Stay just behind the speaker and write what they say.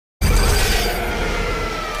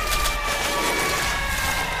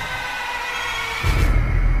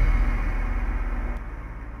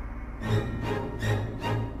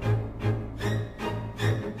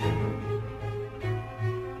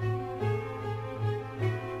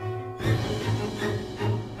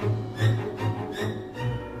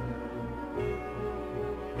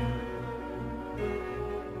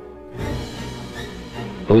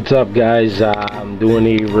What's up, guys? I'm doing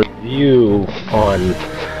a review on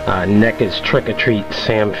Neca's Trick or Treat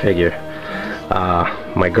Sam figure.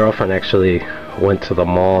 My girlfriend actually went to the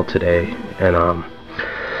mall today, and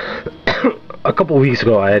a couple weeks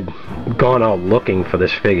ago I had gone out looking for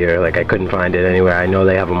this figure. Like, I couldn't find it anywhere. I know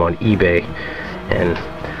they have them on eBay, and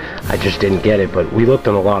I just didn't get it, but we looked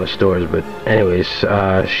in a lot of stores. But anyways,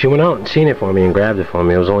 she went out and seen it for me and grabbed it for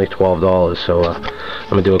me. It was only $12, so I'm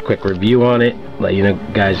gonna do a quick review on it, let you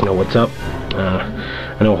guys know what's up.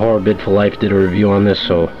 I know Horror Bid for Life did a review on this,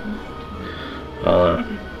 so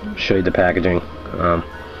show you the packaging. You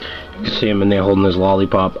can see him in there holding his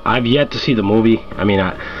lollipop. I've yet to see the movie. I mean,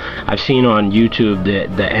 I've seen on YouTube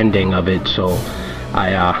the ending of it, so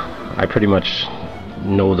I pretty much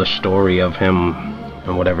know the story of him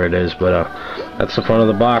and whatever it is. But that's the front of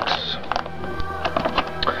the box.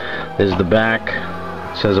 There's the back.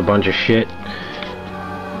 It says a bunch of shit.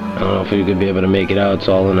 I don't know if you could be able to make it out. It's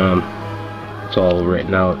all in it's all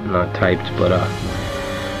written out, not typed. But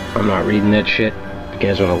I'm not reading that shit. If you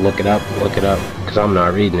guys want to look it up, because I'm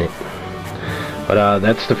not reading it. But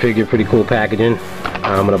that's the figure. Pretty cool packaging.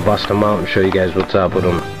 I'm gonna bust them out and show you guys what's up with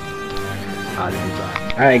them.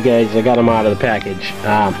 Alright, guys, I got them out of the package.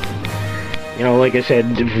 You know, like I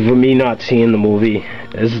said, for me not seeing the movie,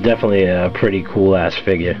 this is definitely a pretty cool ass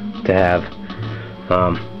figure to have.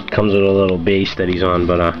 Comes with a little base that he's on,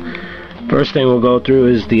 but first thing we'll go through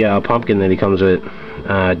is the pumpkin that he comes with.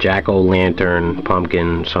 Jack-o'-lantern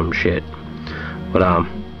pumpkin, some shit. But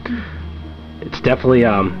it's definitely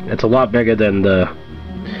it's a lot bigger than the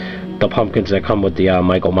pumpkins that come with the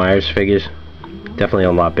Michael Myers figures. Definitely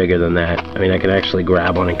a lot bigger than that. I mean, I can actually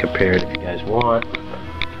grab one and compare it if you guys want.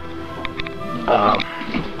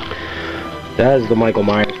 That is the Michael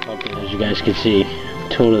Myers pumpkin, as you guys can see.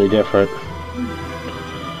 Totally different.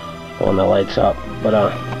 The one that lights up.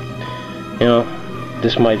 But you know,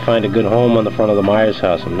 this might find a good home on the front of the Myers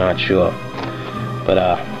house. I'm not sure. But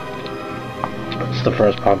it's the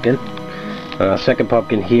first pumpkin. Second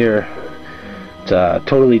pumpkin here. It's a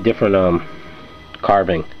totally different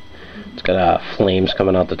carving. It's got flames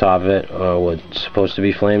coming out the top of it, or what's supposed to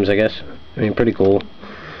be flames, I guess. I mean, pretty cool.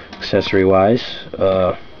 Accessory wise,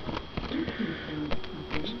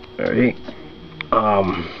 alright.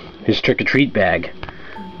 His Trick or Treat bag,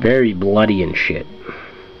 very bloody and shit.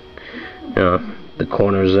 You know, the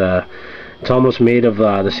corners, it's almost made of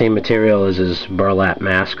the same material as his burlap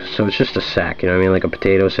mask, so it's just a sack, you know what I mean, like a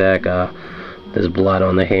potato sack. There's blood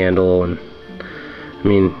on the handle, and I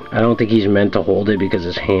mean, I don't think he's meant to hold it because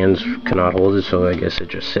his hands cannot hold it, so I guess it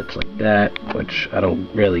just sits like that, which I don't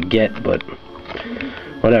really get, but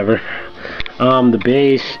whatever. The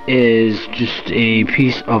base is just a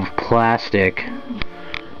piece of plastic,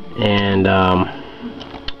 and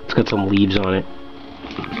it's got some leaves on it.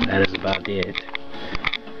 That is about it.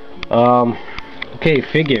 Okay,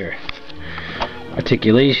 figure.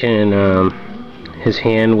 Articulation. His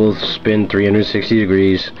hand will spin 360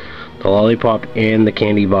 degrees. The lollipop and the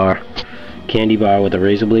candy bar. Candy bar with a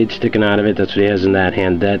razor blade sticking out of it. That's what he has in that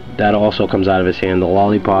hand. That also comes out of his hand. The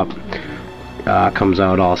lollipop comes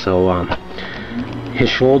out also. His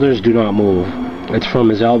shoulders do not move. It's from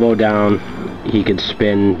his elbow down. He could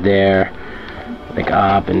spin there, like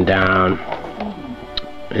up and down.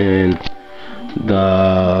 And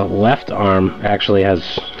the left arm actually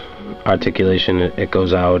has articulation. It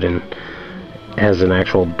goes out and has an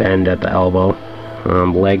actual bend at the elbow.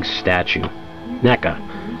 Legs statue. Neca,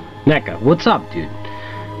 what's up, dude?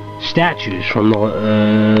 Statues from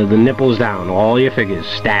the nipples down, all your figures,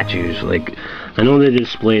 statues. Like, I know they're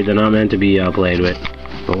displayed, they're not meant to be played with,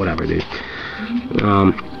 but whatever, dude.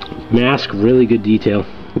 Mask, really good detail.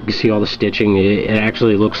 You can see all the stitching. It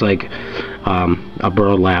actually looks like a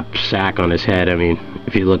burlap sack on his head. I mean,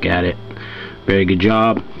 if you look at it, very good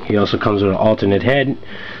job. He also comes with an alternate head,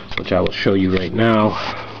 which I will show you right now.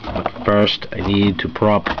 But first, I need to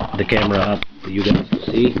prop the camera up for you guys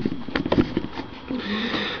to see.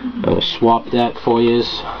 I'm gonna swap that for you.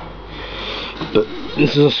 But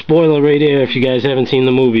this is a spoiler right here if you guys haven't seen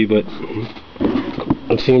the movie, but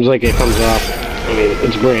it seems like it comes off. I mean,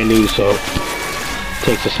 it's brand new, so it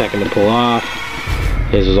takes a second to pull off.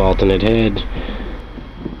 Here's his alternate head.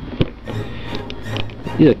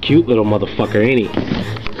 He's a cute little motherfucker, ain't he?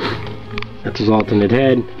 That's his alternate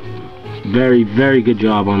head. Very, very good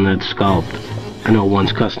job on that sculpt. I know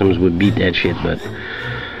Once Customs would beat that shit, but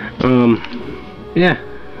yeah,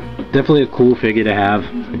 definitely a cool figure to have.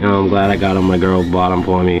 You know, I'm glad I got him. My girl bought him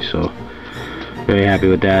for me, so very happy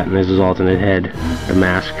with that. And this is alternate head. The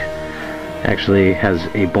mask actually has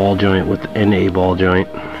a ball joint within a ball joint.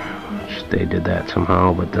 They did that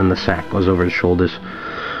somehow, but then the sack goes over his shoulders.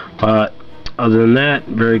 other than that,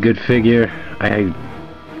 very good figure. I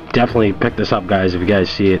definitely pick this up, guys, if you guys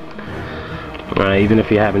see it. Even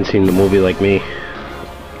if you haven't seen the movie like me,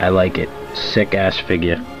 I like it. Sick ass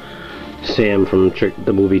figure. Sam from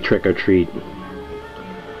the movie Trick or Treat.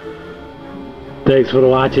 Thanks for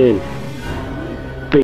watching.